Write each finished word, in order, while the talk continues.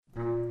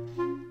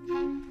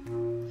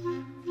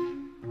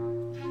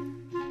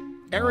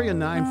Area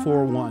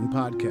 941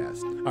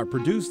 podcasts are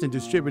produced and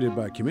distributed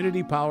by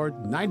community-powered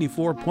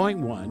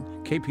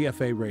 94.1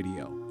 KPFA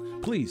Radio.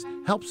 Please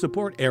help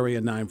support Area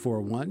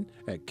 941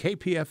 at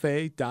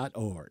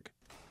kpfa.org.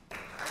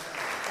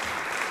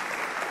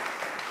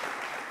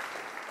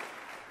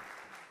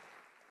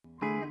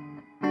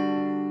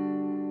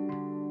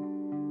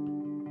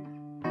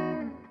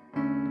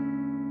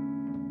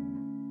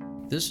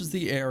 This is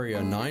the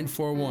Area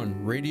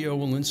 941 Radio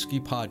Walensky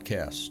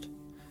podcast.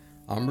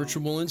 I'm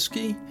Richard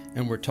Walensky,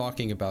 and we're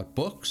talking about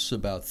books,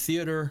 about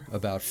theater,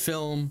 about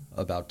film,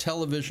 about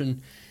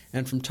television,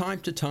 and from time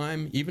to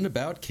time, even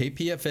about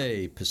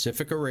KPFA,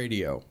 Pacifica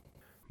Radio.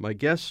 My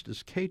guest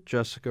is Kate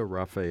Jessica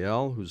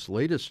Raphael, whose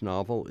latest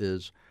novel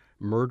is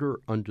Murder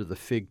Under the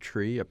Fig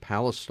Tree, a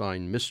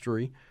Palestine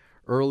mystery.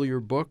 Earlier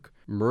book,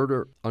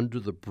 Murder Under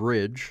the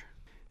Bridge.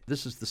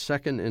 This is the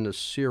second in a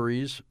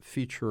series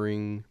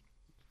featuring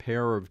a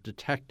pair of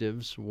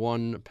detectives,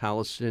 one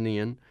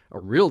Palestinian, a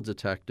real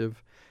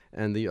detective,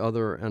 and the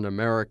other an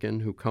American,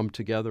 who come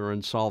together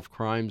and solve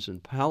crimes in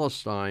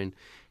Palestine.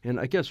 And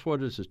I guess,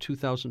 what is it,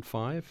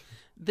 2005?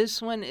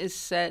 This one is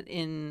set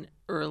in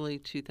early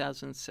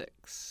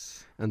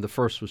 2006. And the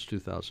first was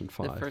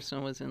 2005. The first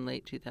one was in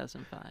late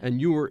 2005. And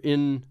you were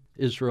in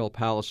Israel,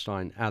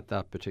 Palestine at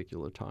that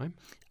particular time?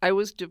 I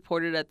was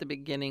deported at the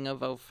beginning of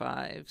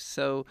 2005,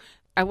 so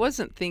I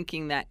wasn't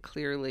thinking that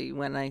clearly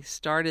when I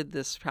started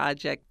this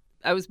project.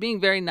 I was being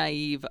very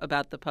naive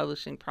about the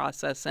publishing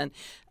process, and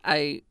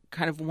I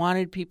kind of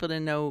wanted people to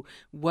know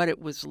what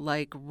it was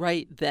like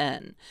right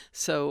then.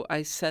 So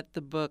I set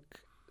the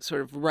book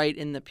sort of right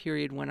in the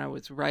period when I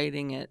was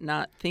writing it,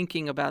 not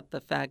thinking about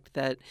the fact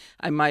that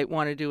I might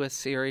want to do a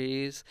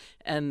series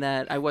and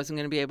that I wasn't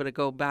going to be able to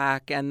go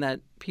back and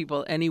that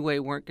people anyway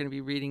weren't going to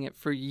be reading it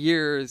for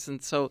years.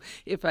 And so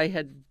if I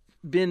had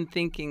been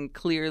thinking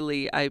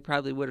clearly, I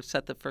probably would have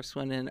set the first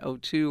one in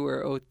 2002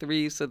 or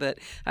 2003 so that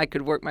I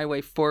could work my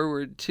way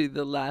forward to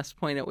the last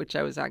point at which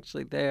I was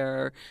actually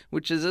there,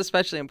 which is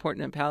especially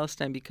important in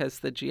Palestine because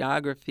the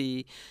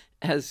geography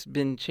has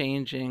been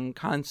changing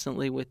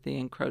constantly with the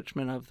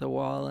encroachment of the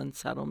wall and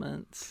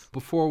settlements.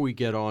 Before we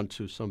get on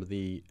to some of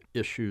the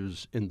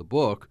issues in the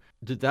book,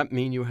 did that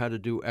mean you had to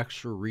do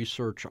extra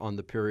research on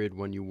the period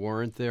when you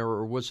weren't there,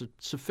 or was it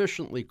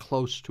sufficiently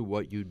close to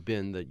what you'd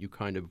been that you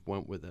kind of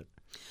went with it?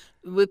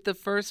 With the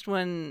first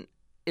one,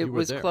 it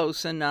was there.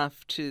 close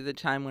enough to the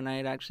time when I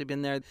had actually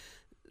been there.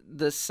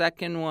 The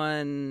second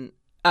one,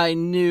 I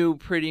knew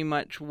pretty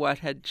much what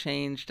had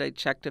changed. I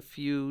checked a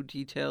few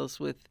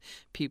details with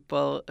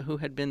people who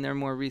had been there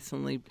more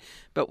recently.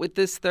 But with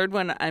this third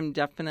one, I'm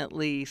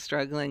definitely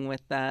struggling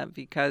with that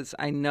because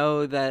I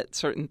know that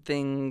certain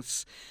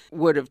things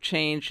would have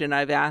changed. And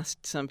I've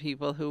asked some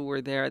people who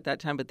were there at that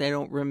time, but they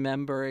don't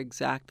remember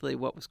exactly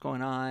what was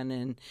going on.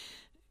 And,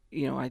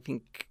 I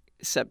think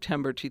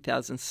September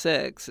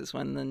 2006 is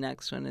when the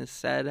next one is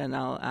set, and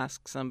I'll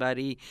ask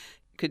somebody,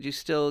 could you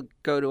still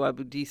go to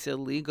Abu Disa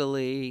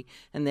legally?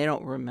 And they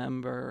don't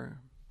remember.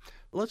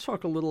 Let's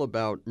talk a little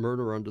about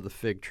Murder Under the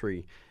Fig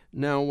Tree.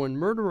 Now, when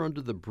Murder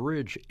Under the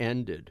Bridge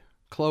ended,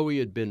 Chloe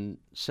had been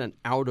sent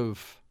out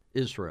of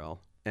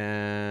Israel,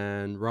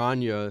 and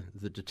Rania,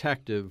 the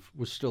detective,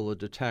 was still a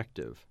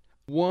detective.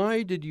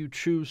 Why did you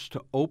choose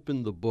to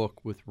open the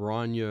book with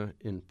Rania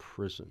in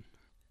prison?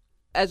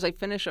 As I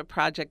finish a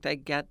project, I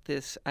get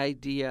this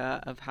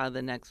idea of how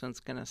the next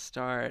one's going to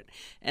start.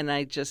 And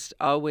I just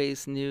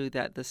always knew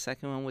that the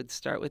second one would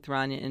start with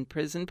Rania in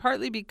prison,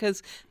 partly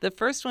because the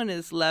first one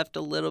is left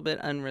a little bit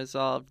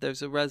unresolved.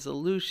 There's a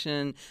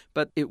resolution,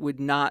 but it would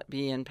not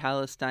be in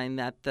Palestine,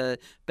 that the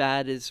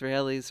bad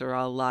Israelis are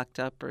all locked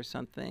up or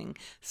something.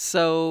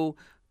 So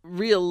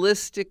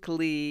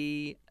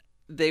realistically,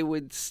 they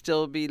would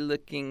still be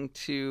looking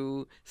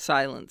to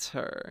silence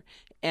her.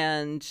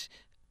 And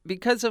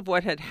because of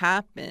what had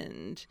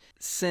happened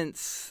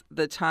since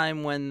the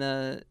time when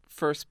the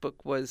first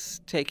book was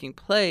taking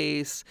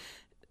place,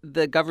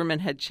 the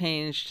government had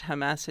changed.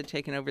 Hamas had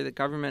taken over the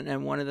government,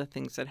 and one of the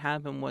things that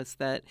happened was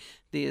that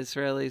the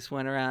Israelis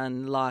went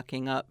around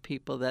locking up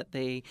people that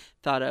they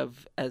thought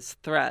of as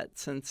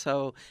threats. And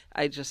so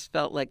I just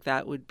felt like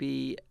that would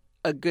be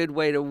a good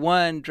way to,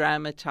 one,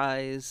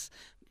 dramatize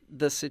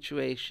the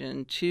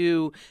situation,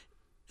 two,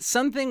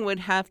 something would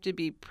have to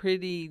be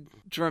pretty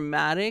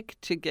dramatic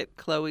to get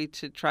Chloe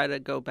to try to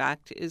go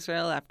back to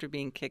Israel after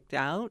being kicked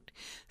out.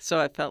 So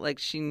I felt like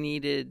she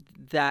needed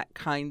that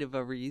kind of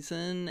a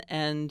reason.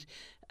 And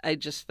I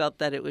just felt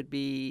that it would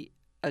be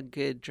a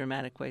good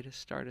dramatic way to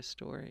start a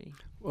story.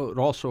 Well, it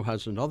also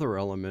has another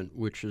element,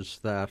 which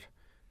is that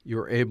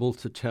you're able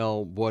to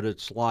tell what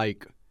it's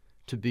like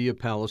to be a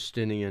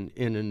Palestinian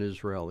in an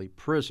Israeli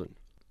prison.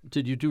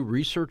 Did you do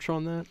research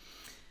on that?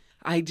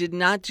 I did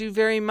not do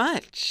very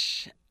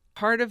much.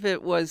 Part of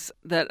it was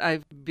that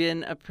I've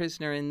been a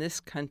prisoner in this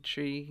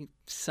country,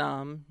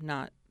 some,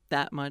 not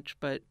that much,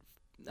 but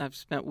I've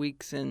spent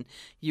weeks in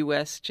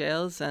U.S.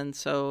 jails, and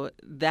so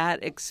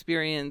that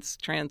experience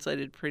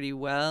translated pretty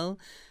well.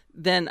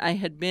 Then I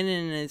had been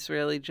in an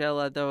Israeli jail,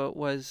 although it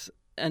was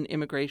an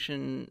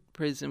immigration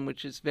prison,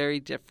 which is very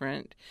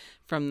different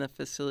from the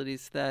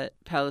facilities that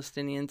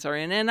Palestinians are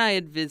in. And I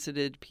had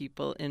visited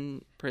people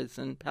in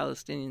prison,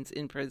 Palestinians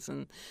in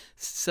prison.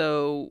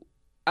 So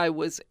I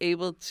was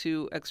able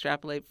to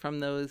extrapolate from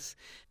those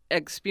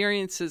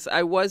experiences.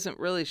 I wasn't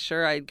really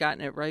sure I'd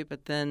gotten it right,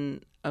 but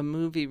then a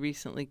movie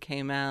recently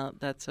came out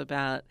that's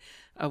about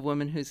a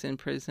woman who's in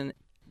prison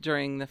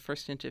during the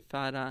First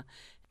Intifada.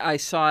 I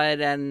saw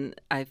it and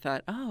I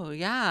thought, oh,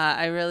 yeah,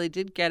 I really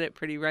did get it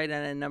pretty right.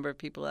 And a number of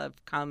people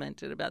have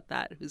commented about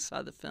that who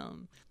saw the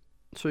film.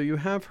 So you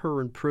have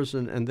her in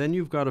prison, and then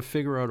you've got to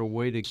figure out a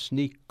way to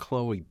sneak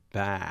Chloe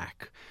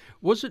back.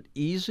 Was it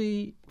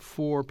easy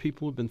for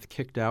people who've been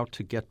kicked out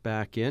to get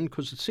back in?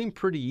 Because it seemed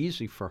pretty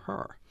easy for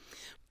her.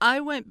 I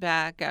went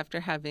back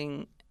after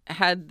having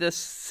had this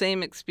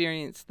same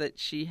experience that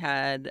she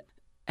had,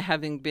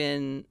 having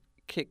been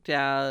kicked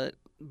out,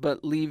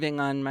 but leaving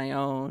on my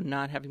own,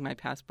 not having my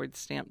passport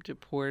stamped,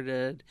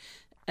 deported,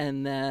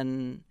 and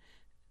then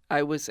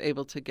I was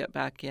able to get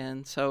back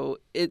in. So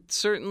it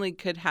certainly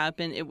could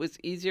happen. It was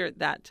easier at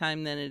that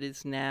time than it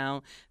is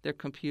now. Their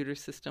computer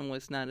system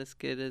was not as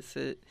good as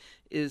it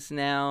is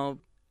now.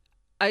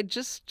 I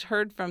just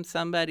heard from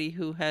somebody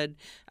who had,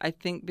 I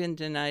think, been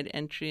denied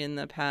entry in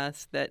the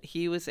past that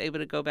he was able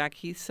to go back.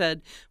 He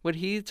said what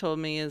he told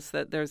me is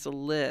that there's a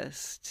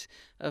list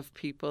of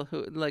people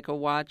who, like a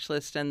watch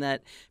list, and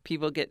that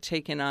people get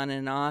taken on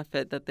and off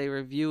it, that they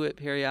review it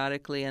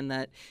periodically, and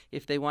that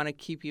if they want to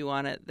keep you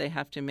on it, they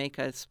have to make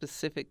a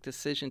specific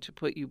decision to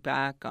put you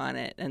back on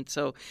it. And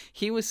so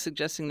he was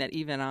suggesting that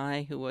even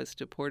I, who was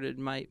deported,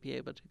 might be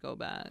able to go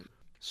back.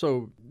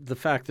 So the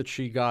fact that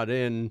she got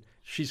in,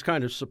 she's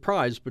kind of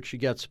surprised, but she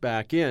gets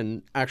back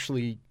in,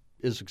 actually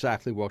is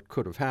exactly what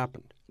could have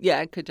happened.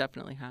 Yeah, it could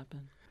definitely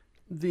happen.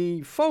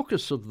 The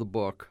focus of the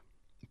book,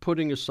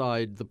 putting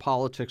aside the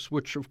politics,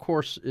 which of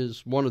course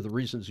is one of the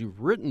reasons you've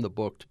written the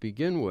book to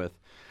begin with,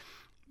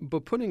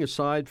 but putting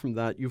aside from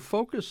that, you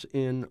focus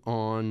in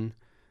on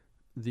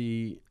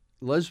the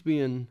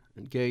lesbian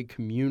and gay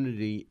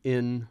community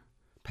in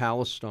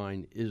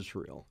Palestine,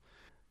 Israel.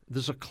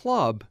 There's a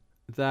club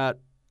that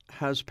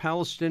has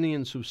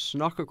Palestinians who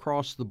snuck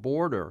across the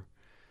border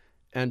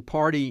and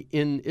party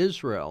in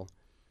Israel.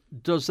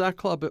 Does that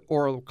club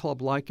or a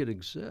club like it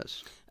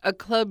exist? A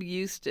club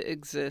used to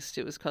exist.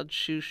 It was called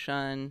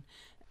Shushan.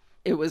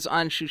 It was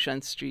on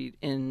Shushan Street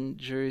in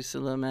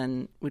Jerusalem,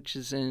 and which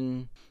is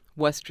in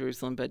West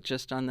Jerusalem, but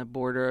just on the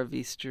border of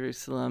East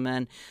Jerusalem.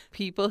 And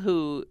people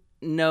who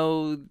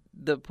know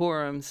the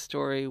Purim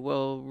story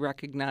will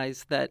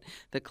recognize that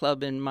the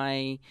club in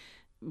my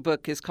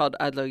book is called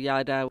Ad Lo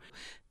Yada.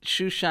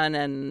 Shushan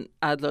and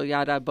Ad Lo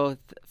Yada both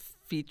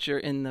feature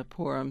in the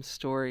Purim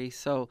story,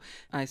 so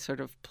I sort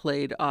of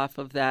played off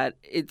of that.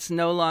 It's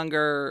no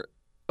longer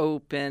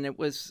open. It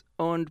was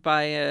owned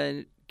by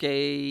a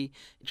gay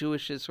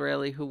Jewish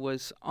Israeli who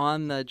was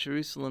on the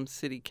Jerusalem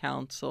City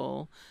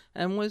Council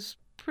and was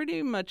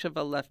pretty much of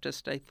a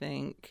leftist, I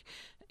think.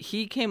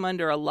 He came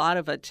under a lot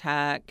of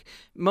attack,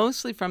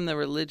 mostly from the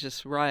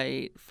religious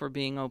right, for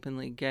being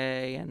openly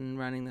gay and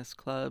running this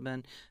club,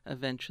 and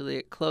eventually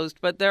it closed.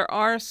 But there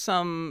are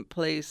some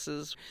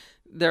places,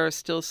 there are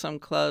still some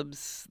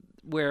clubs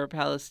where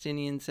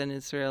Palestinians and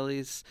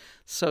Israelis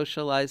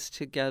socialize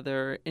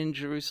together in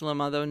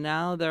Jerusalem, although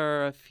now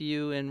there are a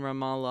few in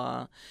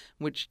Ramallah,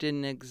 which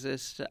didn't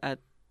exist at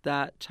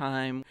that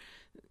time,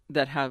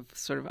 that have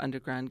sort of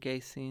underground gay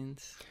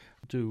scenes.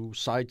 Do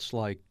sites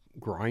like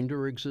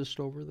Grindr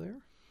exist over there?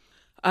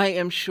 I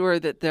am sure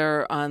that there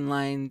are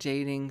online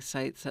dating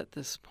sites at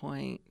this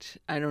point.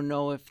 I don't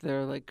know if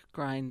they're like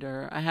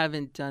Grindr. I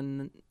haven't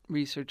done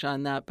research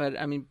on that, but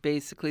I mean,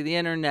 basically the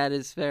internet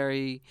is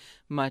very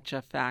much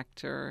a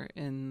factor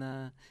in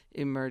the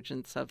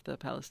emergence of the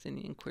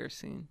Palestinian queer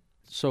scene.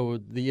 So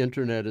the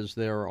internet is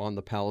there on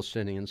the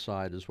Palestinian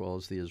side as well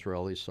as the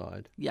Israeli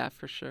side? Yeah,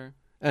 for sure.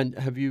 And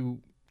have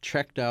you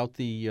checked out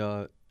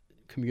the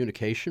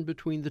communication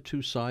between the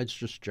two sides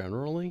just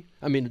generally?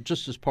 I mean,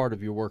 just as part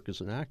of your work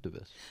as an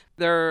activist.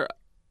 There are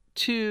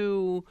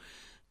two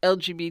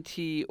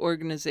LGBT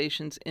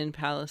organizations in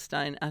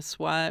Palestine,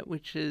 Aswat,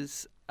 which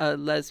is a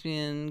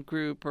lesbian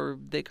group, or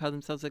they call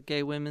themselves a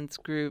gay women's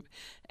group,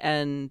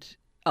 and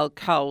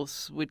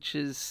Al-Qaus, which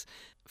is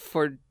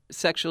for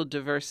sexual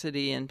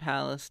diversity in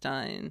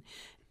Palestine,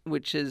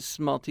 which is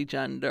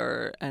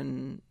multigender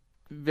and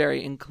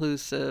very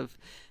inclusive.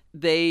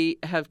 They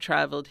have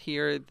traveled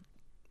here.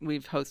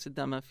 We've hosted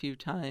them a few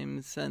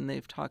times, and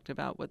they've talked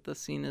about what the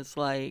scene is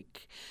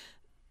like.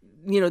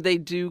 You know, they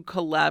do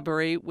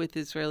collaborate with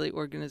Israeli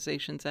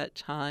organizations at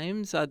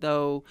times,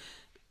 although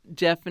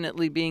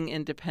definitely being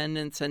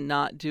independents and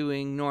not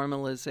doing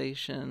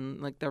normalization.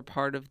 Like, they're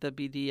part of the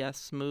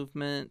BDS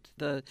movement,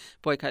 the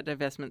Boycott,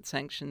 Divestment,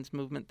 Sanctions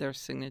movement. They're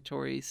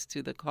signatories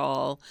to the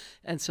call.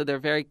 And so they're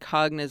very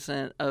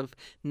cognizant of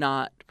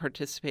not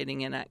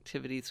participating in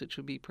activities which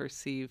would be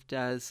perceived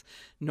as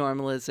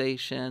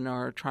normalization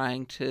or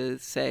trying to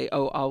say,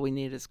 oh, all we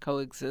need is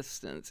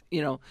coexistence.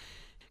 You know,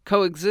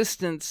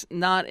 coexistence,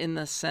 not in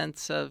the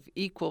sense of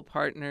equal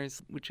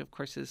partners, which of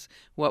course is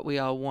what we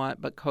all want,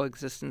 but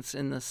coexistence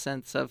in the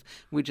sense of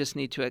we just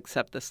need to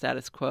accept the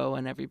status quo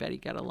and everybody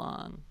get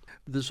along.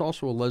 There's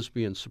also a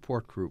lesbian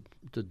support group.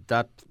 Did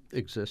that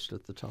exist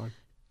at the time?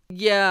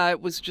 Yeah, it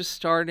was just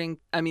starting.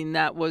 I mean,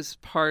 that was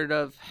part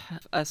of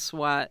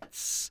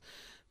Aswat's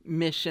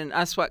mission.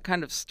 Aswat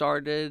kind of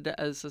started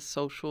as a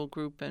social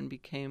group and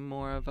became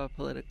more of a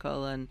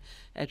political and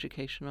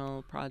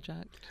educational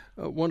project.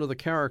 One of the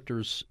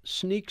characters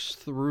sneaks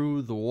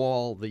through the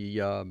wall,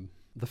 the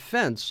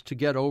fence, to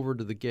get over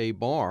to the gay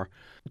bar.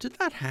 Did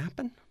that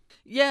happen?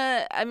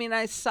 Yeah, I mean,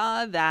 I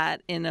saw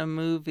that in a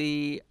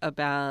movie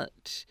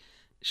about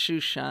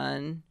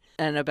Shushan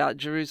and about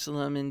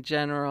Jerusalem in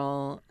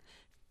general.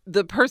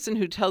 The person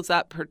who tells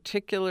that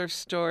particular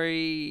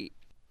story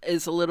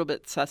is a little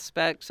bit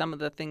suspect. Some of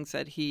the things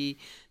that he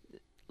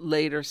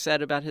later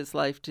said about his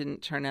life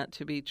didn't turn out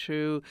to be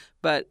true,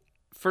 but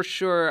for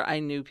sure I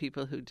knew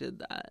people who did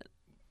that.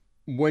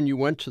 When you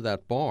went to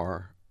that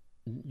bar,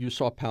 you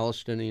saw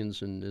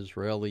Palestinians and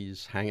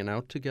Israelis hanging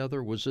out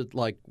together. Was it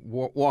like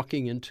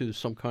walking into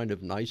some kind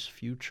of nice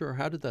future?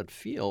 How did that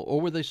feel? Or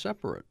were they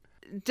separate?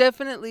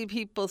 Definitely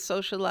people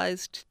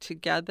socialized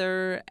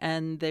together,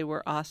 and they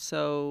were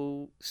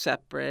also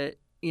separate.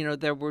 You know,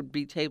 there would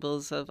be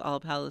tables of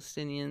all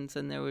Palestinians,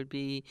 and there would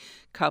be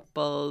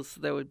couples,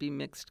 there would be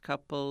mixed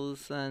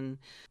couples, and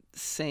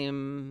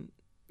same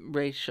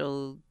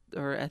racial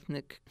or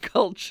ethnic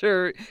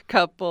culture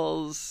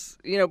couples.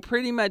 You know,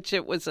 pretty much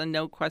it was a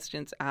no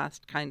questions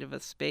asked kind of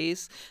a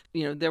space.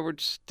 You know, there were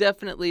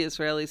definitely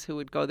Israelis who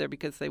would go there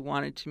because they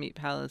wanted to meet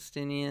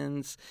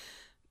Palestinians.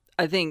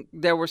 I think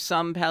there were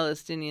some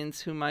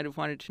Palestinians who might have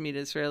wanted to meet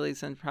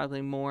Israelis, and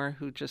probably more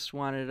who just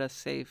wanted a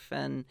safe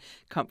and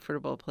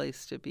comfortable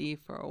place to be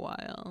for a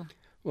while.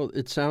 Well,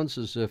 it sounds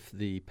as if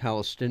the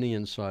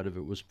Palestinian side of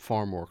it was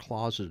far more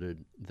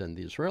closeted than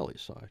the Israeli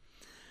side.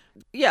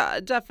 Yeah,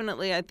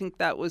 definitely. I think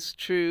that was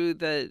true,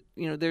 that,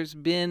 you know, there's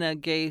been a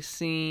gay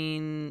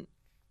scene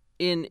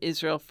in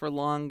Israel for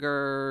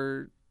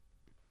longer.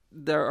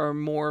 There are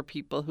more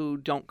people who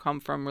don't come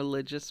from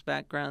religious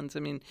backgrounds. I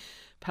mean,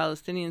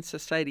 Palestinian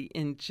society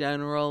in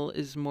general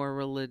is more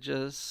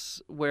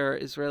religious, where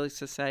Israeli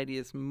society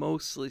is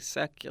mostly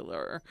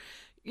secular.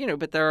 You know,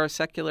 but there are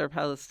secular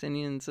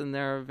Palestinians and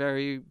there are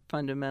very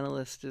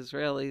fundamentalist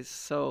Israelis.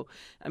 So,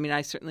 I mean,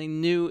 I certainly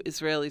knew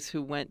Israelis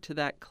who went to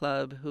that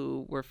club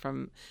who were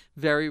from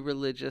very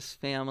religious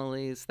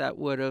families that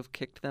would have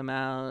kicked them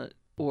out,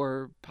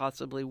 or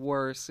possibly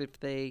worse if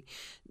they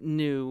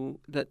knew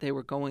that they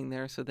were going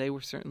there. So they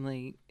were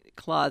certainly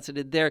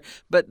closeted there.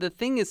 But the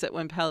thing is that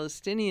when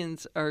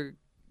Palestinians are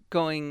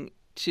going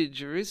to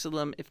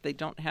Jerusalem, if they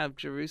don't have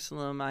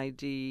Jerusalem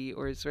ID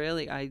or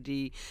Israeli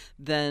ID,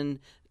 then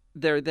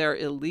they're there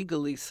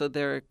illegally, so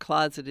they're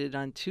closeted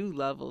on two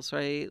levels,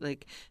 right?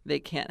 Like, they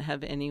can't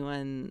have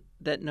anyone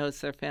that knows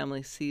their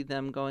family see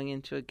them going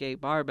into a gay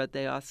bar, but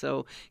they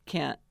also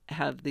can't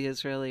have the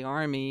Israeli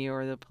army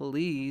or the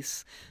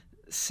police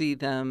see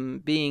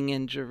them being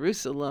in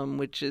Jerusalem,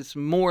 which is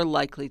more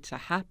likely to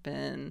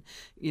happen,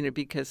 you know,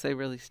 because they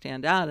really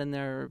stand out and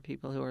there are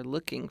people who are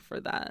looking for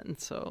that. And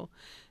so,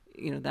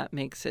 you know, that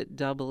makes it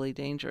doubly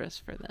dangerous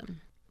for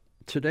them.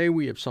 Today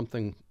we have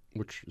something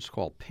which is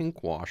called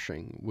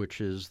pinkwashing,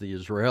 which is the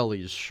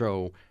Israelis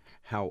show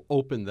how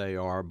open they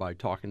are by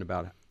talking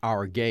about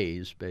our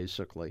gays,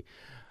 basically.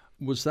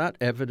 Was that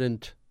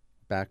evident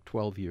back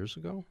 12 years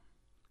ago?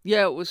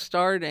 Yeah, it was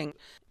starting.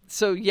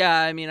 So,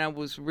 yeah, I mean, I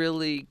was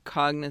really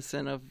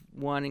cognizant of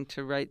wanting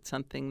to write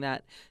something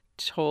that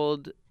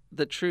told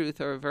the truth,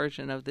 or a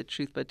version of the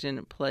truth, but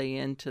didn't play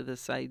into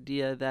this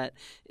idea that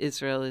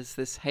Israel is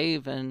this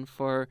haven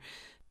for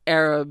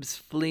Arabs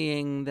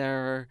fleeing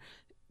their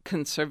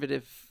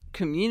conservative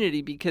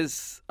community,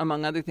 because,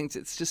 among other things,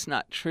 it's just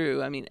not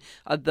true. I mean,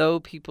 although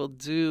people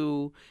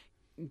do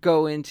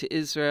go into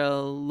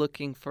Israel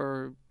looking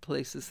for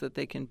places that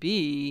they can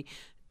be,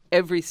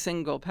 every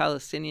single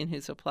Palestinian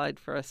who's applied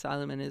for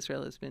asylum in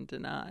Israel has been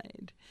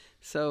denied.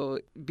 So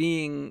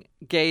being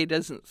gay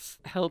doesn't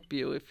help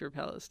you if you're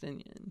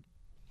Palestinian.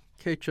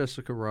 Kate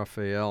Jessica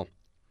Raphael,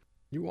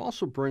 you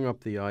also bring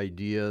up the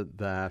idea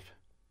that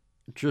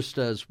just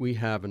as we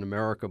have in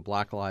America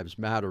Black Lives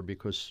Matter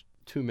because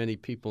too many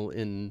people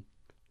in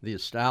the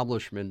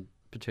establishment,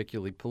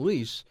 particularly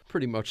police,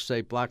 pretty much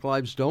say Black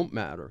lives don't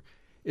matter.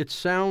 It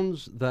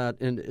sounds that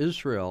in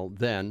Israel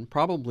then,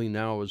 probably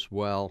now as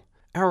well,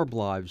 Arab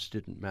lives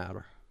didn't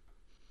matter.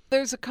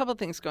 There's a couple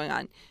things going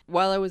on.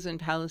 While I was in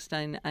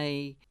Palestine,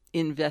 I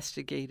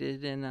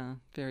investigated in a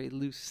very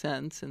loose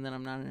sense, and then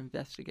I'm not an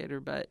investigator,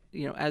 but,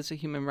 you know, as a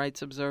human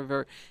rights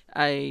observer,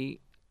 I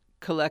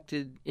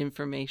collected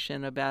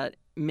information about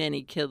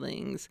many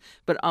killings,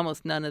 but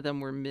almost none of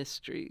them were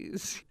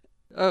mysteries.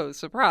 Oh,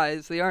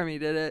 surprise, the army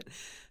did it.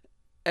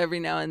 Every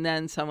now and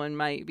then someone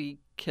might be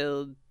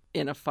killed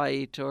in a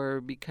fight,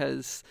 or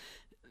because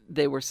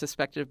they were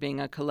suspected of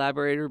being a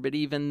collaborator, but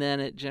even then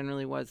it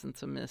generally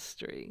wasn't a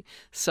mystery.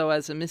 So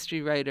as a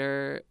mystery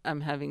writer,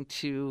 I'm having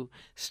to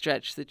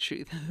stretch the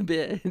truth a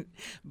bit.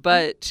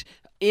 But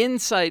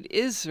inside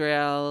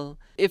Israel,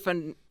 if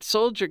a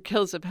soldier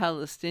kills a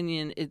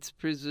Palestinian, it's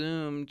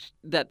presumed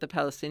that the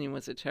Palestinian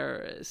was a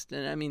terrorist.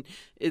 And I mean,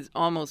 it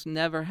almost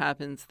never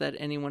happens that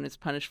anyone is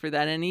punished for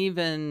that. And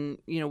even,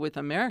 with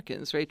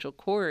Americans, Rachel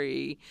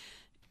Corrie,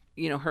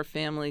 her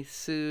family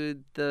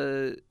sued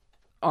the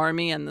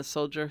army and the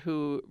soldier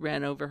who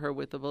ran over her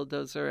with a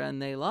bulldozer,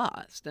 and they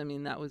lost. I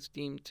mean, that was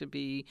deemed to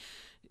be,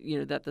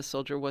 that the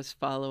soldier was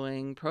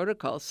following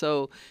protocol.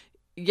 So,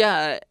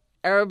 yeah,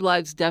 Arab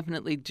lives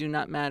definitely do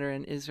not matter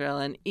in Israel.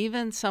 And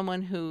even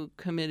someone who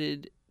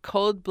committed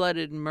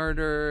cold-blooded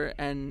murder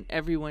and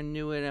everyone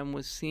knew it and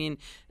was seen,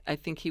 I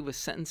think he was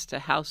sentenced to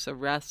house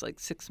arrest, like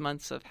 6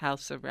 months of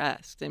house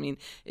arrest. I mean,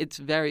 it's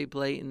very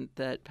blatant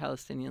that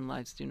Palestinian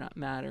lives do not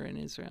matter in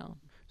Israel.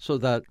 So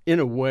that,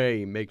 in a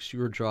way, makes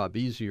your job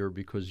easier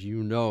because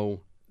you know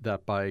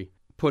that by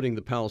putting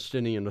the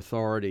Palestinian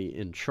Authority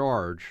in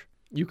charge,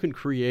 you can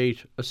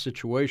create a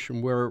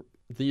situation where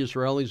the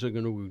Israelis are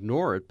going to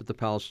ignore it, but the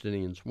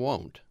Palestinians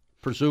won't,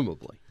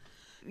 presumably.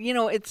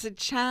 It's a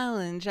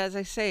challenge, as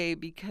I say,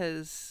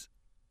 because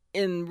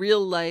in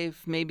real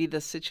life, maybe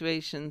the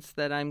situations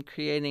that I'm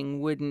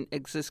creating wouldn't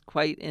exist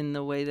quite in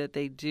the way that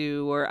they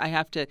do, or I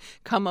have to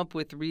come up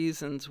with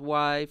reasons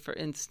why, for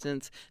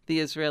instance, the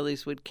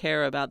Israelis would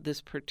care about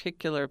this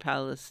particular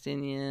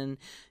Palestinian,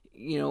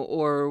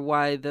 or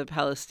why the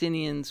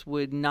Palestinians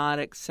would not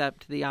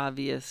accept the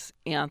obvious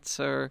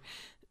answer.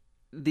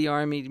 The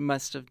army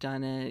must have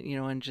done it,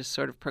 and just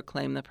sort of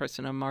proclaim the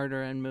person a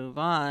martyr and move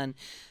on.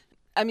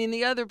 I mean,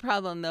 the other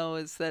problem, though,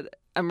 is that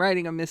I'm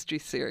writing a mystery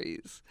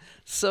series.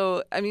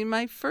 So, I mean,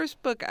 my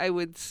first book, I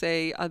would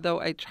say, although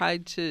I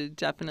tried to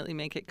definitely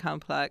make it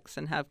complex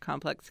and have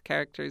complex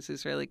characters,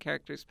 Israeli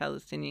characters,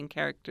 Palestinian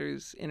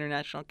characters,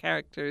 international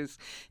characters,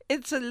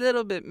 it's a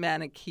little bit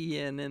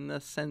Manichaean in the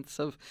sense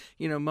of,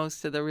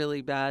 most of the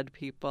really bad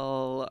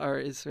people are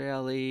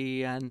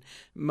Israeli and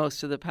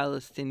most of the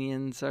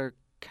Palestinians are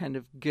kind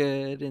of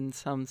good in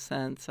some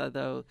sense,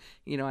 although,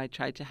 I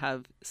tried to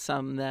have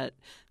some that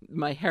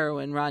my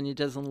heroine, Rania,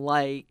 doesn't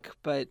like,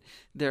 but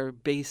they're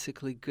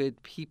basically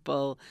good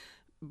people.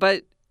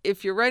 But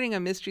if you're writing a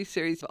mystery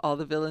series, all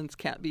the villains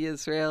can't be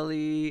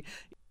Israeli.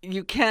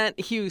 You can't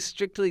hew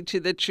strictly to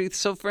the truth.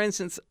 So, for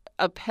instance,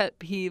 a pet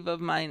peeve of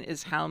mine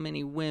is how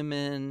many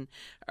women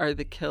are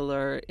the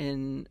killer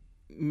in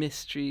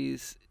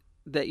mysteries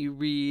that you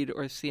read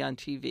or see on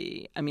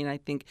TV. I mean, I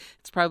think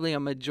it's probably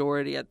a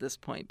majority at this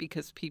point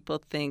because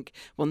people think,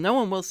 well, no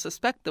one will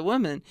suspect the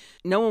woman.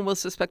 No one will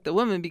suspect the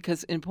woman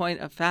because, in point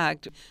of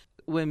fact,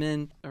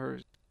 women are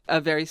a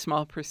very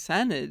small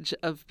percentage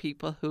of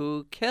people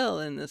who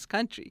kill in this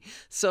country.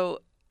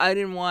 So I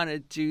didn't want to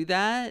do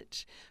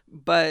that,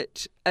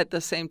 but at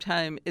the same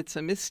time, it's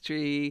a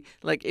mystery.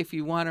 Like, if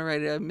you want to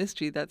write a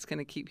mystery that's going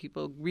to keep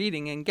people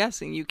reading and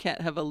guessing, you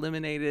can't have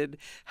eliminated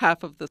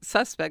half of the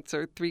suspects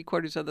or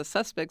 3/4 of the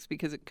suspects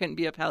because it couldn't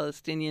be a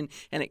Palestinian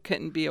and it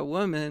couldn't be a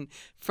woman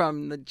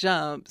from the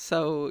jump.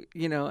 So,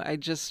 I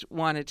just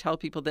want to tell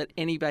people that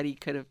anybody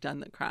could have done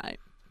the crime.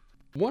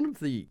 One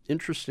of the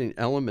interesting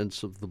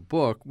elements of the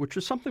book, which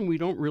is something we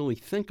don't really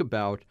think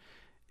about,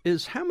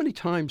 is how many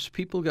times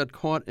people got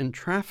caught in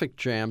traffic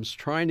jams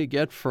trying to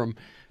get from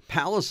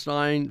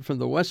Palestine, from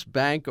the West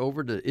Bank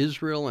over to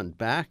Israel and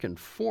back and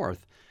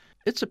forth.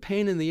 It's a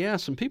pain in the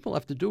ass, and people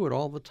have to do it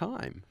all the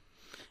time.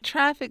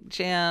 Traffic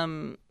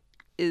jam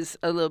is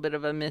a little bit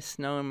of a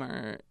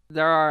misnomer.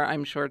 There are,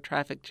 I'm sure,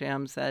 traffic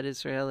jams that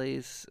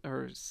Israelis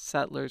or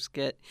settlers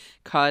get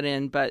caught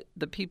in, but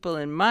the people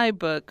in my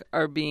book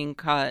are being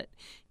caught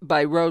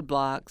by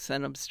roadblocks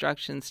and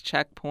obstructions,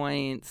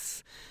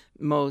 checkpoints,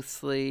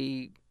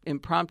 mostly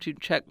impromptu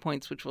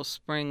checkpoints which will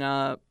spring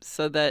up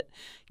so that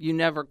you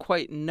never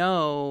quite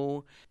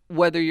know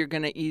whether you're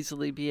going to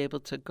easily be able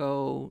to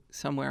go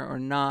somewhere or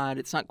not.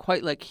 It's not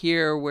quite like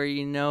here where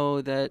you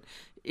know that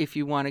if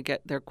you want to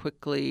get there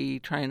quickly,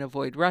 try and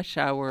avoid rush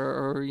hour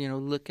or,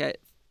 look at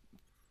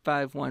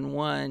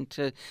 511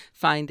 to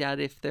find out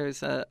if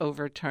there's a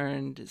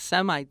overturned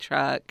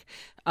semi-truck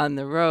on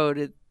the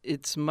road.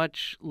 It's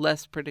much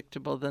less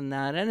predictable than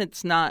that, and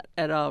it's not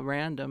at all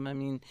random. I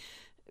mean,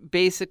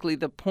 basically,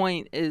 the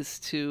point is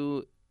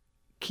to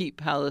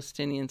keep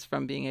Palestinians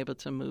from being able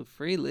to move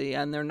freely,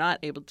 and they're not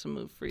able to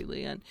move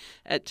freely. And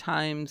at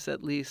times,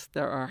 at least,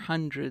 there are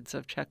hundreds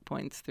of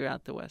checkpoints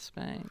throughout the West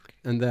Bank.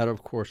 And that,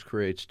 of course,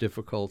 creates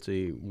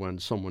difficulty when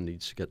someone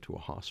needs to get to a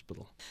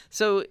hospital.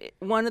 So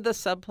one of the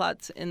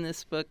subplots in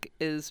this book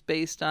is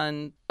based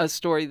on a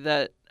story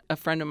that a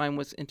friend of mine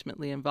was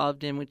intimately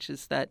involved in, which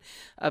is that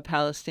a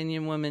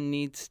Palestinian woman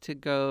needs to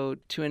go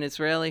to an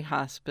Israeli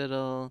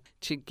hospital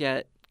to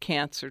get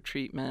cancer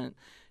treatment.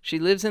 She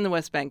lives in the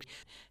West Bank,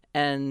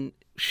 And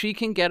she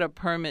can get a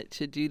permit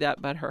to do that,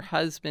 but her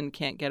husband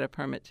can't get a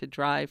permit to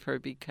drive her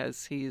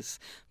because he's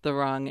the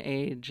wrong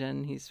age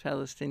and he's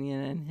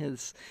Palestinian and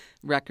his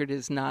record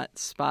is not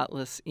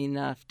spotless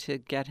enough to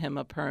get him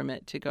a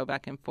permit to go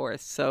back and forth.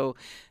 So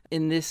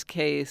in this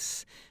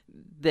case,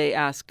 they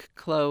ask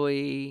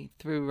Chloe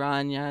through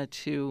Rania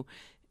to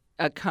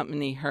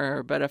accompany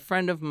her. But a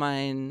friend of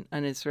mine,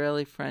 an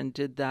Israeli friend,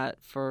 did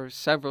that for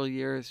several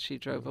years. She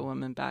drove a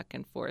woman back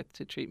and forth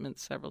to treatment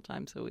several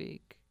times a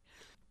week.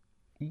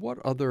 What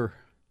other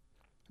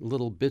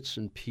little bits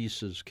and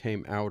pieces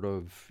came out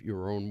of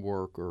your own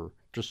work or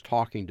just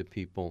talking to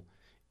people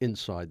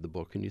inside the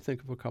book? Can you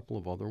think of a couple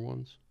of other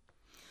ones?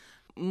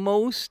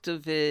 Most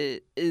of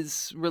it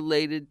is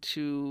related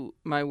to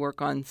my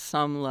work on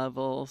some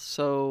level.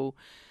 So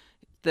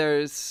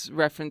there's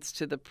reference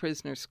to the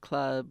Prisoners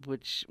Club,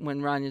 which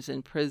when Rania's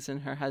in prison,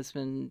 her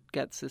husband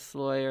gets this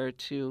lawyer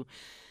to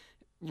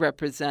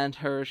represent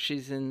her.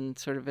 She's in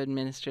sort of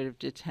administrative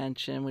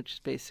detention, which is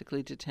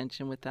basically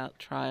detention without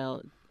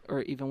trial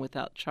or even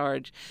without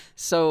charge.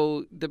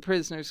 So the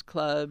Prisoners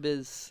Club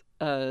is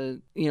a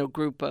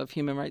group of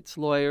human rights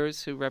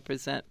lawyers who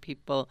represent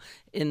people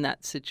in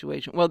that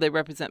situation. Well, they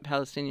represent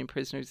Palestinian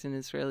prisoners in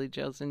Israeli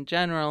jails in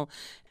general.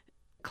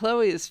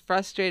 Chloe is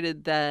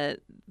frustrated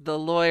that the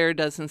lawyer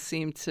doesn't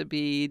seem to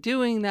be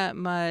doing that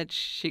much.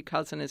 She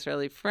calls an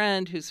Israeli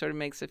friend who sort of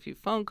makes a few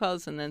phone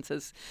calls and then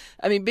says,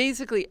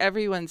 basically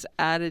everyone's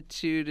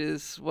attitude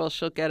is, well,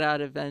 she'll get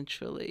out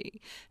eventually.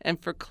 And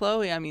for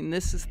Chloe,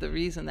 this is the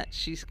reason that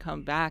she's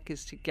come back,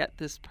 is to get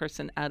this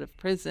person out of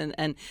prison.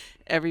 And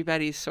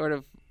everybody's sort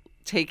of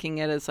taking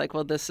it as like,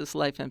 well, this is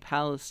life in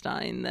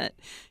Palestine, that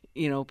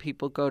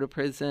people go to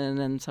prison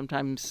and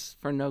sometimes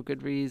for no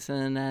good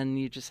reason, and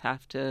you just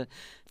have to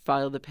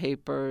file the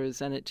papers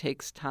and it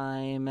takes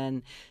time.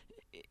 And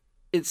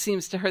it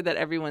seems to her that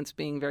everyone's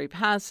being very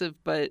passive,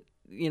 but,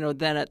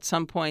 then at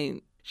some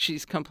point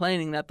she's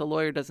complaining that the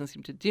lawyer doesn't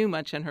seem to do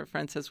much, and her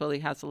friend says, well, he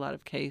has a lot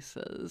of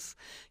cases,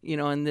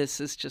 and this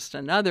is just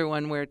another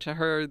one where to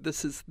her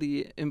this is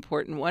the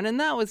important one. And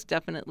that was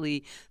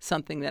definitely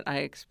something that I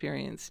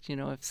experienced.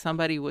 If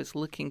somebody was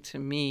looking to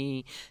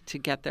me to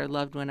get their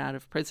loved one out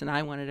of prison,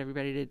 I wanted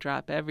everybody to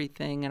drop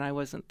everything, and I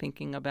wasn't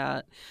thinking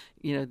about,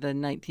 the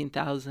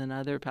 19,000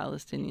 other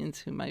Palestinians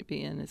who might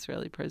be in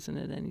Israeli prison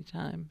at any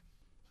time.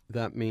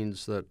 That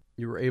means that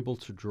you were able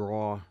to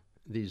draw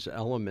these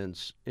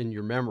elements in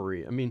your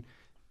memory.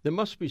 There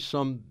must be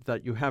some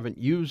that you haven't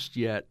used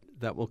yet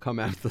that will come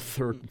out of the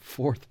third and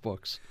fourth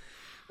books.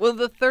 Well,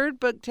 the third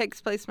book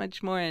takes place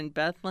much more in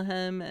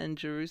Bethlehem and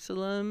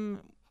Jerusalem.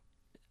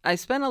 I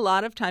spent a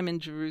lot of time in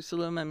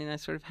Jerusalem. I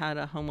sort of had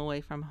a home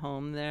away from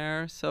home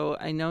there, so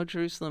I know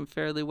Jerusalem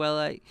fairly well.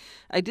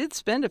 I did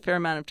spend a fair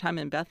amount of time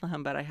in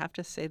Bethlehem, but I have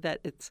to say that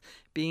it's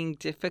being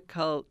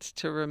difficult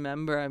to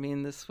remember.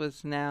 This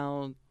was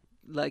now,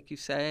 like you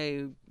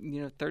say,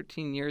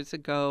 13 years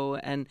ago,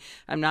 and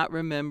I'm not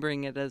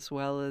remembering it as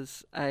well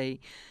as I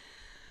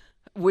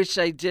wish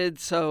I did.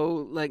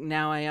 So,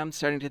 now I am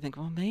starting to think,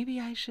 well, maybe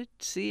I should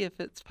see if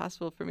it's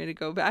possible for me to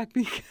go back,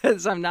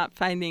 because I'm not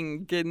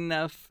finding good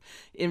enough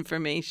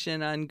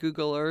information on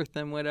Google Earth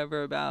and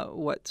whatever about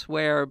what's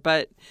where.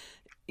 But,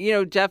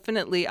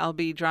 definitely I'll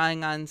be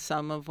drawing on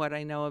some of what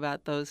I know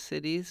about those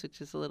cities, which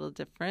is a little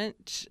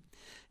different.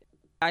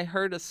 I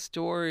heard a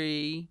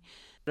story.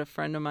 A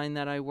friend of mine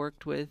that I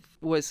worked with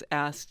was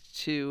asked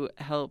to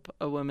help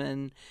a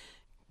woman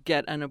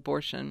get an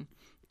abortion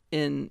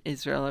in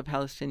Israel, a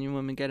Palestinian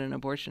woman get an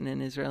abortion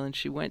in Israel, and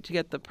she went to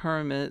get the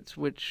permit,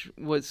 which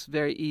was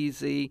very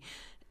easy.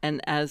 And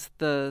as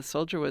the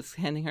soldier was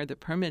handing her the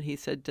permit, he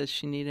said, does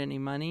she need any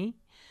money?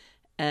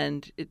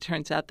 And it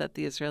turns out that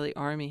the Israeli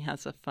army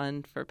has a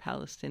fund for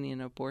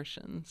Palestinian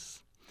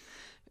abortions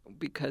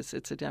because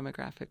it's a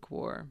demographic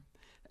war.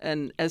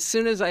 And as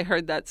soon as I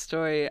heard that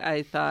story,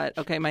 I thought,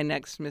 okay, my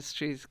next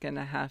mystery is going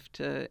to have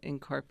to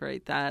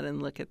incorporate that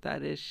and look at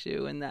that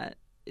issue. And that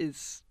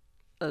is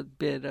a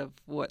bit of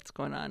what's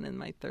going on in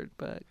my third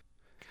book.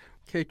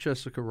 Kate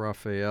Jessica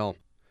Raphael,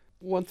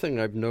 one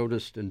thing I've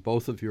noticed in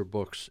both of your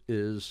books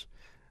is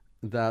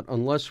that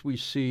unless we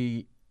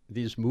see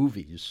these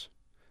movies,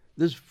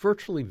 there's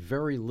virtually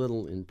very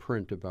little in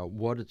print about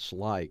what it's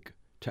like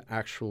to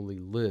actually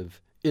live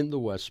in the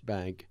West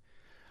Bank,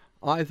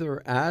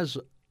 either as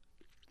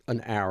an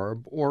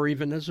Arab or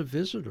even as a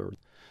visitor.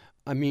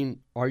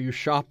 Are you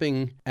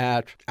shopping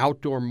at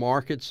outdoor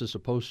markets as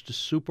opposed to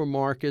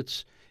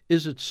supermarkets?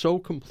 Is it so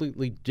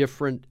completely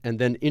different, and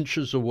then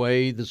inches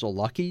away there's a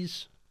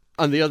Lucky's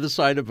on the other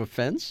side of a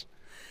fence?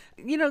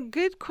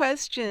 Good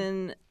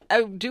question.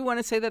 I do want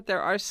to say that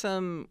there are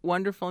some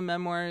wonderful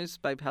memoirs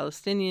by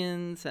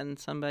Palestinians and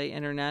some by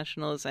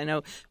internationals. I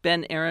know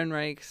Ben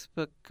Ehrenreich's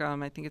book,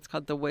 I think it's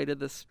called The Weight of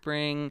the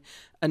Spring.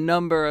 A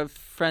number of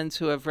friends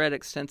who have read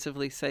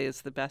extensively say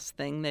is the best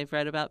thing they've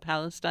read about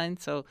Palestine.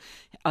 So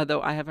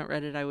although I haven't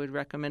read it, I would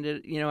recommend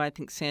it. I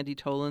think Sandy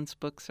Tolan's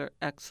books are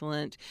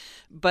excellent.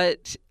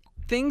 But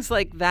things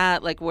like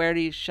that, like where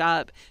do you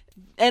shop,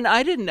 And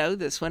I didn't know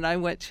this when I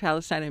went to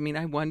Palestine. I mean,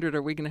 I wondered,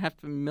 are we going to have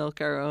to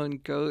milk our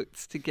own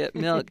goats to get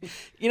milk?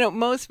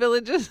 Most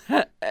villages,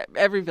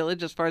 every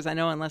village, as far as I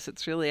know, unless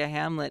it's really a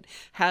hamlet,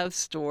 have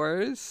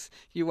stores.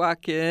 You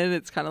walk in,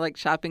 it's kind of like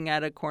shopping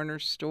at a corner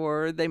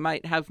store. They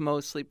might have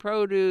mostly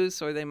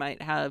produce, or they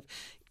might have,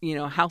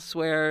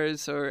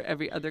 housewares or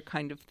every other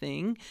kind of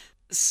thing.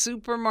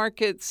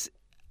 Supermarkets,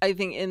 I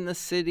think in the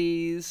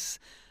cities,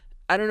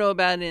 I don't know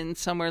about in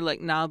somewhere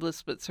like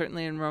Nablus, but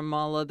certainly in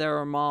Ramallah, there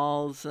are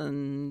malls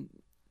and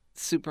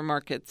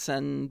supermarkets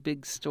and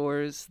big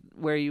stores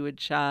where you would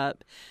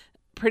shop.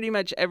 Pretty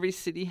much every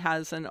city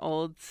has an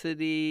old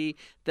city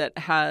that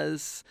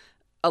has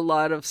a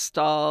lot of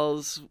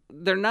stalls.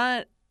 They're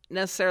not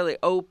necessarily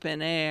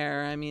open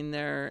air. I mean,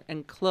 they're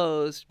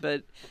enclosed,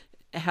 but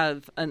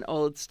have an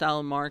old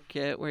style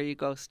market where you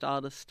go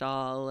stall to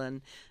stall.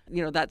 And,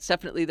 that's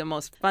definitely the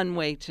most fun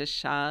way to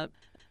shop.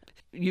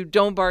 You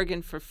don't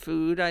bargain for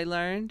food, I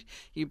learned.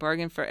 You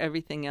bargain for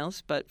everything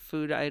else, but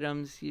food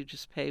items, you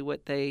just pay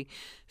what they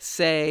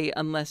say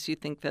unless you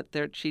think that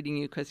they're cheating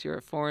you because you're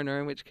a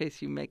foreigner, in which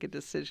case you make a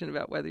decision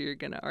about whether you're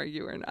going to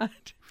argue or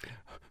not.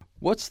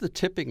 What's the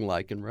tipping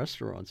like in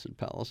restaurants in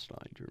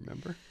Palestine? Do you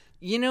remember?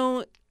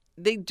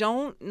 They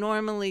don't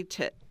normally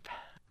tip.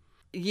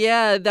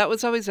 Yeah, that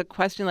was always a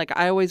question. Like,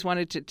 I always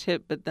wanted to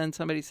tip, but then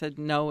somebody said,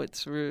 no,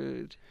 it's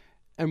rude.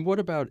 And what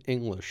about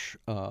English?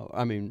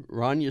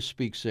 Rania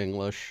speaks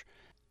English,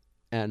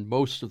 and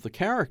most of the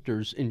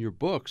characters in your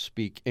book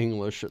speak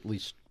English, at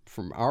least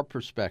from our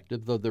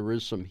perspective, though there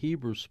is some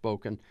Hebrew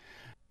spoken.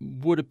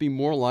 Would it be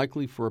more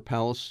likely for a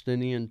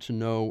Palestinian to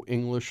know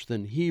English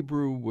than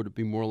Hebrew? Would it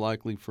be more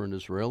likely for an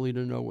Israeli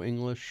to know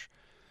English?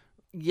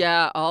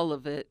 Yeah, all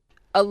of it.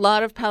 A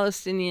lot of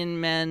Palestinian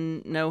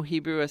men know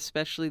Hebrew,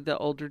 especially the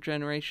older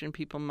generation,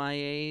 people my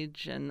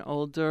age and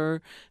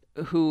older,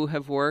 who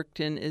have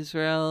worked in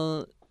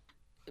Israel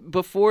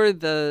before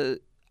the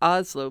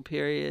Oslo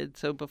period,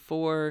 so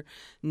before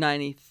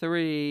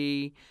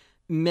 93,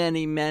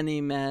 many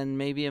men,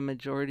 maybe a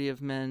majority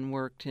of men,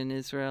 worked in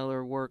Israel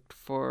or worked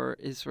for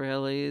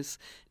Israelis.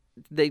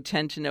 They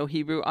tend to know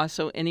Hebrew.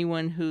 Also,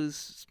 anyone who's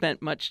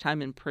spent much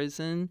time in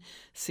prison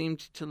seemed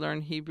to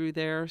learn Hebrew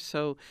there.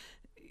 So,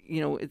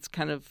 it's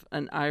kind of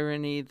an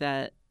irony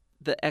that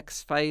the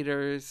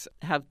ex-fighters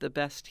have the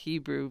best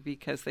Hebrew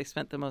because they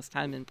spent the most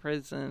time in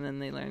prison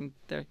and they learned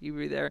their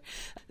Hebrew there.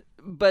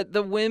 But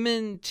the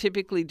women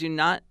typically do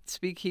not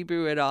speak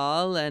Hebrew at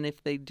all, and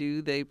if they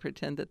do, they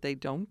pretend that they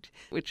don't,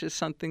 which is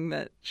something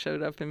that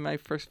showed up in my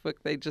first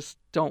book. They just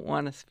don't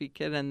want to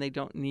speak it, and they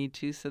don't need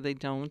to, so they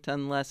don't,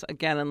 unless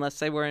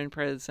they were in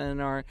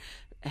prison or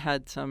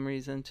had some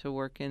reason to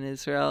work in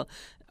Israel.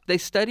 They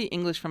study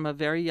English from a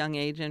very young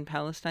age in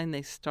Palestine.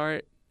 They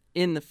start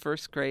in the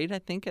first grade, I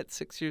think, at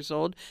 6 years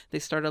old. They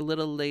start a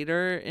little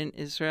later in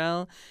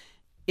Israel.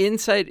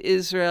 Inside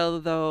Israel,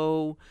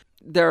 though,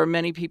 there are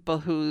many people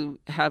who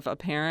have a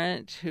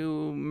parent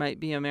who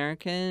might be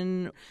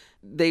American.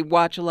 They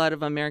watch a lot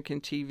of American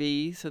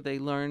TV, so they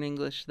learn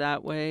English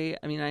that way.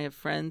 I mean, I have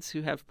friends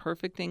who have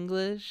perfect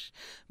English,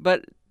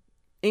 but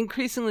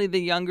increasingly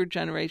the younger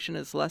generation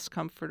is less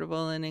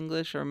comfortable in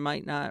English or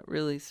might not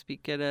really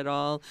speak it at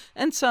all.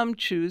 And some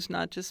choose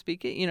not to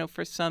speak it.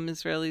 For some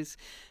Israelis,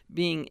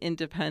 being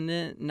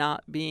independent,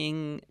 not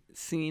being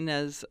seen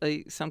as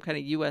some kind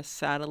of U.S.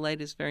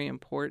 satellite is very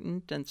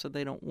important, and so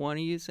they don't want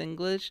to use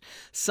English.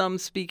 Some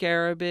speak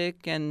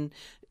Arabic, and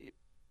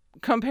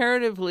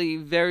comparatively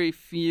very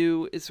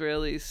few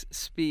Israelis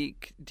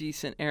speak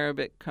decent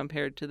Arabic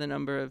compared to the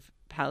number of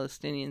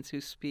Palestinians who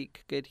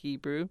speak good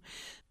Hebrew.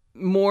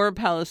 More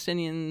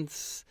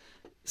Palestinians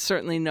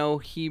certainly know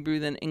Hebrew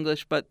than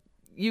English, but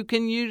you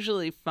can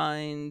usually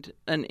find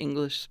an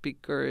English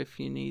speaker if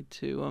you need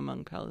to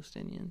among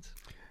Palestinians.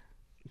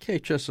 Okay,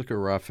 Jessica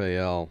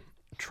Raphael,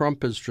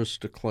 Trump has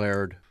just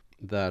declared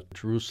that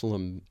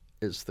Jerusalem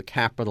is the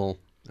capital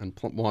and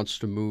wants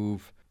to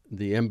move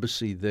the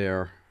embassy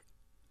there.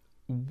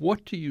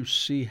 What do you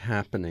see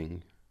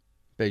happening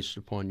based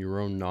upon your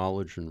own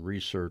knowledge and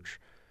research?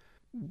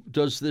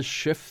 Does this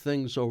shift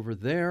things over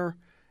there,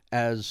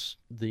 as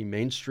the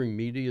mainstream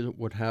media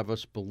would have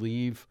us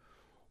believe?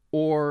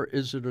 Or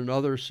is it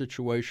another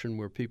situation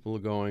where people are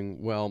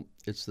going, well,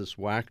 it's this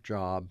whack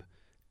job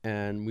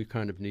and we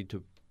kind of need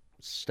to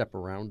step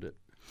around it?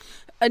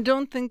 I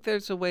don't think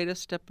there's a way to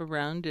step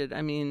around it.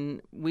 I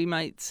mean, we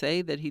might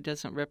say that he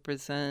doesn't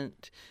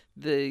represent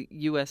the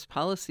U.S.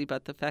 policy,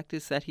 but the fact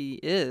is that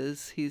he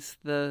is. He's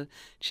the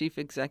chief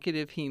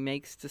executive. He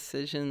makes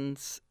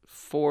decisions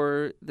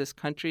for this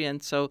country.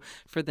 And so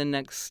for the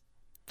next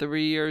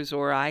 3 years,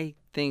 or I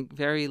think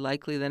very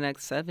likely the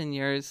next 7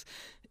 years,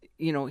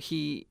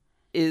 he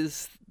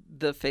is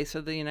the face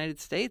of the United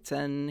States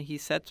and he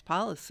sets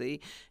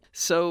policy.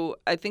 So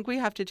I think we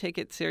have to take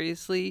it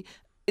seriously.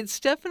 It's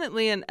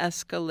definitely an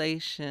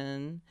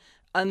escalation.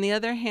 On the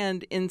other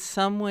hand, in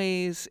some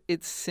ways,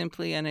 it's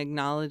simply an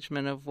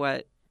acknowledgement of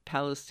what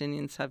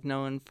Palestinians have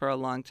known for a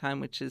long time,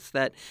 which is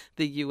that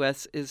the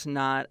U.S. is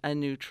not a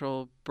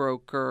neutral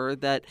broker,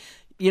 that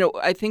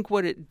I think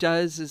what it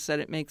does is that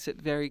it makes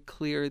it very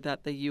clear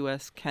that the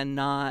U.S.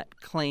 cannot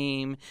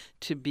claim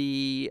to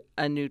be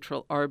a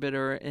neutral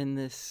arbiter in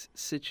this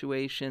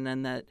situation,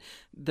 and that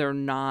they're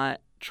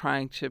not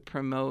trying to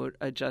promote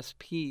a just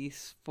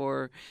peace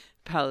for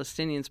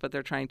Palestinians, but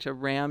they're trying to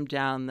ram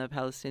down the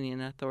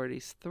Palestinian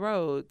Authority's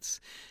throats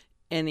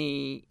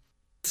any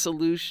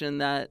solution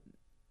that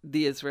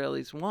the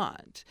Israelis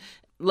want.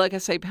 Like I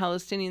say,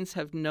 Palestinians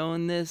have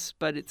known this,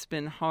 but it's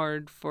been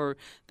hard for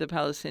the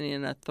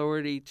Palestinian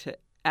Authority to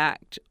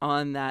act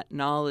on that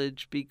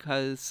knowledge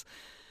because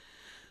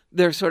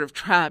they're sort of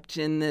trapped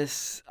in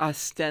this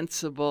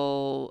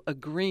ostensible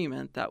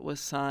agreement that was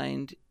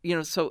signed.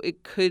 So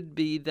it could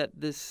be that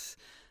this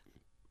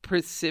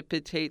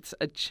precipitates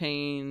a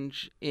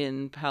change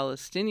in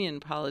Palestinian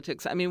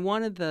politics. I mean,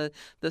 one of the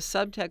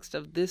subtext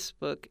of this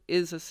book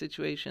is a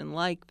situation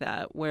like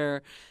that,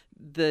 where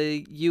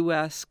the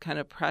U.S. kind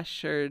of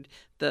pressured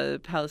the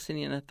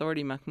Palestinian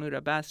Authority, Mahmoud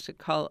Abbas, to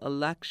call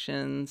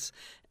elections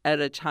at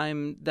a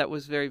time that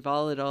was very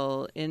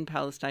volatile in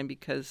Palestine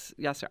because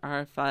Yasser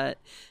Arafat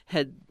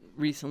had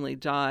recently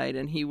died,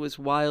 and he was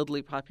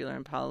wildly popular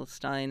in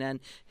Palestine, and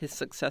his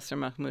successor,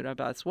 Mahmoud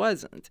Abbas,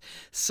 wasn't.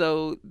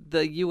 So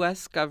the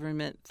U.S.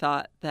 government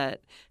thought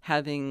that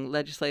having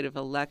legislative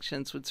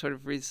elections would sort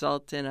of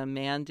result in a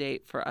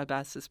mandate for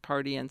Abbas's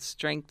party and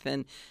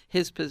strengthen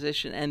his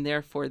position and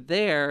therefore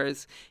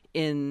theirs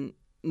in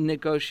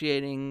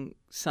negotiating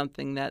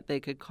something that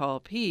they could call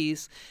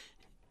peace.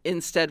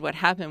 Instead, what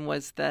happened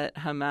was that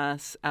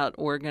Hamas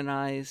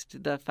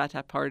out-organized the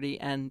Fatah party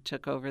and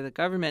took over the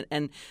government.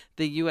 And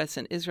the U.S.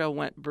 and Israel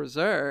went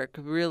berserk,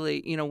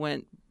 really,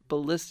 went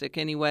ballistic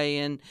anyway,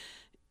 and,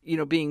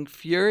 being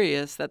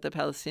furious that the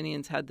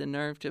Palestinians had the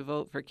nerve to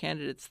vote for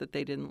candidates that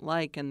they didn't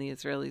like. And the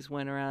Israelis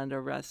went around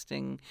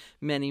arresting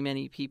many,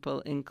 many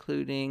people,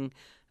 including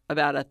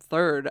about a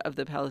third of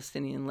the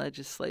Palestinian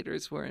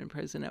legislators were in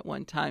prison at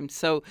one time.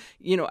 So,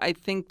 I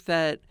think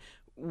that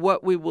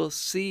what we will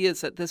see is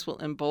that this will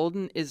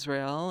embolden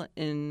Israel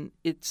in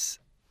its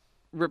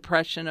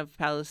repression of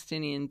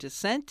Palestinian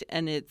dissent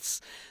and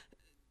its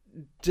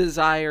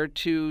desire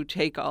to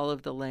take all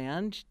of the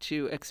land,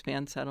 to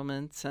expand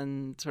settlements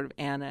and sort of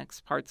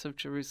annex parts of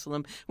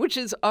Jerusalem, which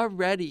is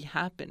already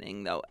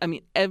happening, though. I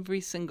mean,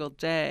 every single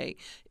day,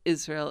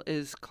 Israel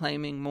is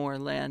claiming more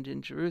land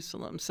in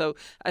Jerusalem. So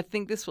I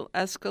think this will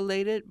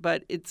escalate it,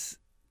 but it's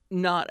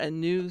not a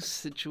new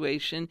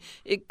situation.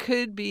 It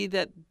could be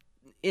that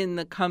in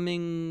the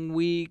coming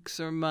weeks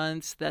or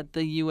months that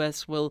the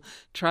U.S. will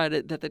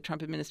that the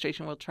Trump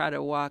administration will try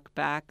to walk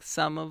back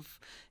some of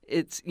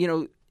its,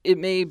 it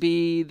may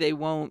be they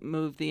won't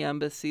move the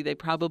embassy. They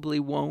probably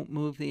won't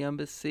move the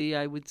embassy,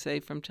 I would say,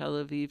 from Tel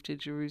Aviv to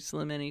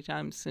Jerusalem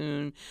anytime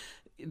soon.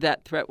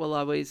 That threat will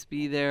always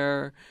be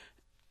there.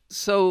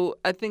 So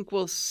I think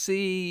we'll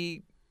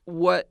see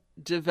what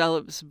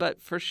develops, but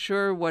for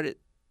sure what it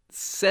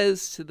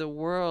says to the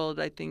world,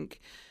 I think,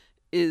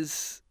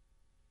 is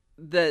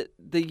that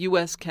the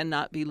U.S.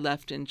 cannot be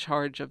left in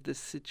charge of this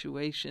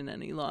situation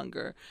any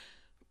longer.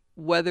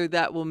 Whether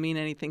that will mean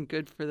anything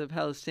good for the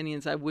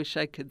Palestinians, I wish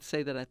I could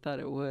say that I thought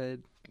it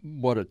would.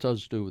 What it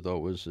does do,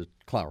 though, is it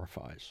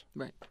clarifies.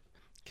 Right.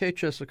 Kate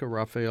Jessica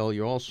Raphael,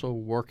 you're also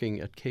working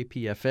at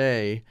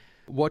KPFA.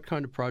 What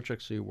kind of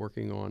projects are you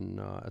working on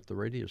at the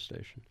radio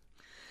station?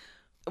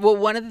 Well,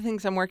 one of the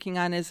things I'm working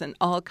on is an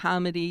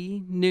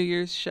all-comedy New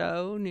Year's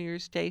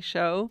Day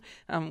show,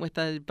 with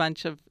a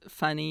bunch of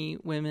funny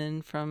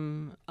women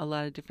from a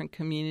lot of different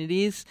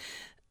communities.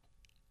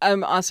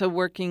 I'm also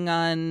working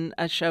on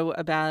a show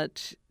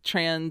about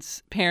parenting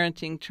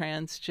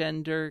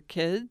transgender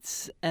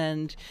kids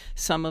and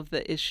some of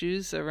the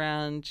issues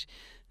around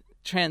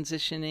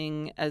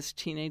transitioning as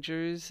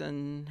teenagers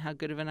and how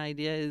good of an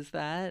idea is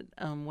that?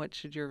 What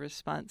should your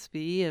response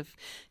be if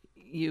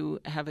you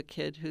have a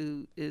kid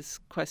who is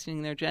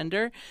questioning their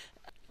gender?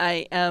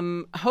 I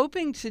am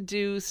hoping to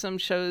do some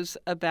shows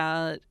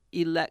about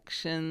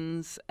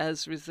elections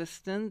as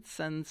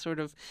resistance and sort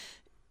of,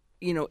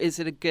 is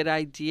it a good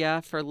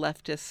idea for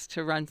leftists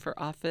to run for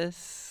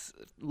office,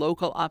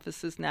 local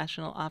offices,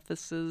 national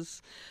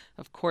offices?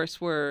 Of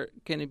course, we're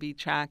going to be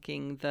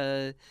tracking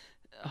the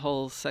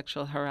whole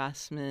sexual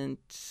harassment,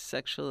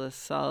 sexual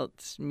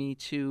assault, Me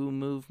Too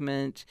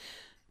movement.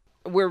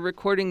 We're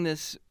recording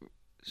this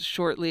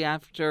shortly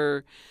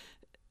after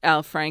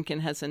Al Franken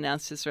has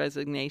announced his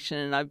resignation,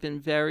 and I've been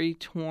very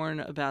torn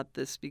about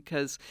this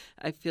because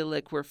I feel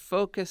like we're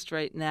focused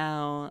right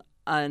now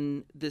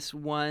on this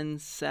one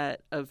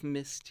set of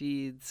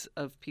misdeeds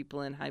of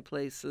people in high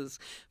places,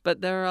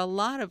 but there are a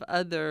lot of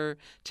other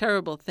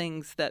terrible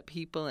things that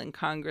people in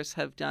Congress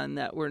have done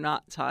that we're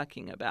not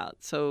talking about.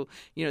 So,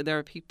 there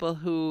are people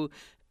who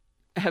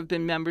have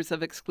been members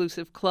of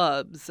exclusive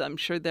clubs. I'm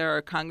sure there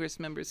are Congress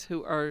members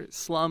who are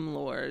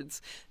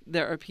slumlords.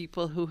 There are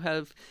people who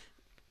have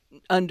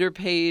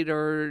underpaid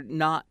or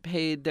not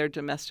paid their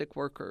domestic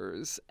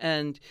workers,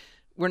 and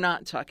we're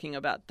not talking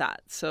about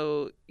that.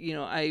 So,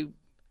 I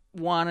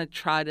want to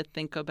try to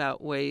think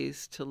about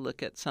ways to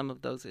look at some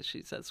of those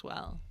issues as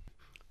well.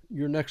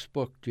 Your next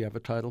book, do you have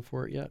a title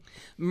for it yet?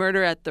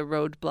 Murder at the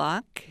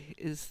Roadblock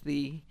is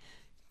the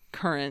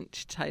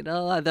current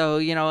title, although,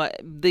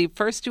 the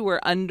first two were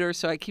under,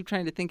 so I keep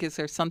trying to think, is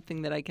there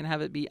something that I can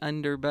have it be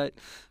under, but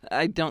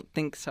I don't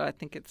think so. I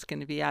think it's going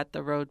to be At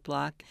the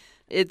Roadblock.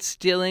 It's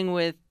dealing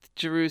with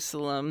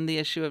Jerusalem, the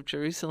issue of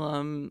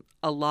Jerusalem,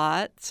 a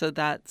lot, so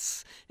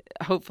that's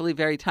hopefully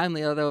very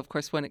timely, although, of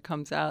course, when it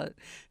comes out,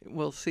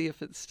 we'll see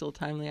if it's still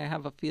timely. I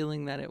have a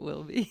feeling that it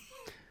will be.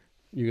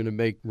 You're going to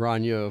make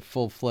Rania a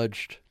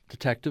full-fledged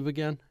detective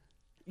again?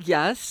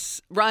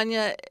 Yes.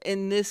 Rania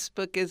in this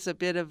book is a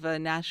bit of a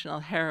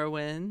national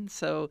heroine,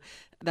 so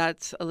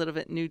that's a little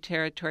bit new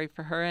territory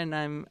for her, and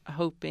I'm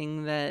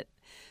hoping that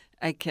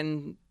I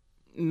can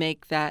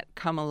make that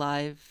come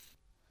alive.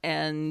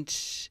 And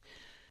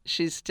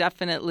she's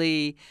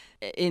definitely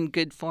in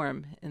good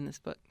form in this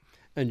book.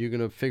 And you're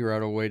going to figure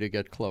out a way to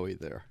get Chloe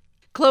there.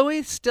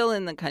 Chloe's still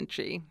in the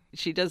country.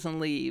 She doesn't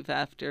leave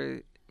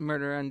after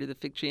Murder Under the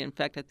Fig Tree. In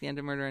fact, at the end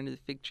of Murder Under the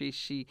Fig Tree,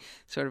 she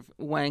sort of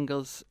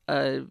wangles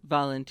a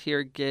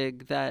volunteer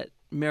gig that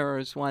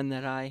mirrors one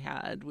that I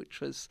had,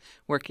 which was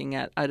working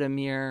at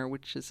Adamir,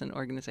 which is an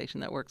organization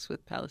that works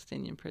with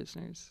Palestinian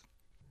prisoners.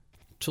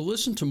 To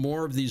listen to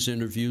more of these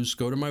interviews,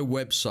 go to my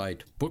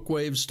website,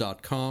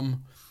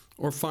 bookwaves.com,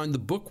 or find the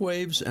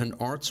Bookwaves and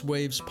Arts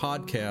Waves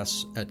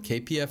podcasts at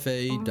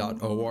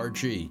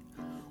kpfa.org.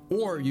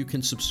 Or you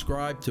can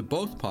subscribe to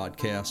both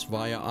podcasts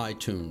via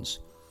iTunes.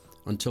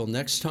 Until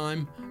next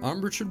time,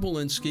 I'm Richard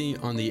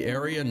Wolinsky on the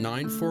Area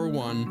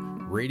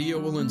 941 Radio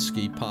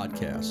Wolinsky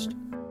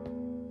podcast.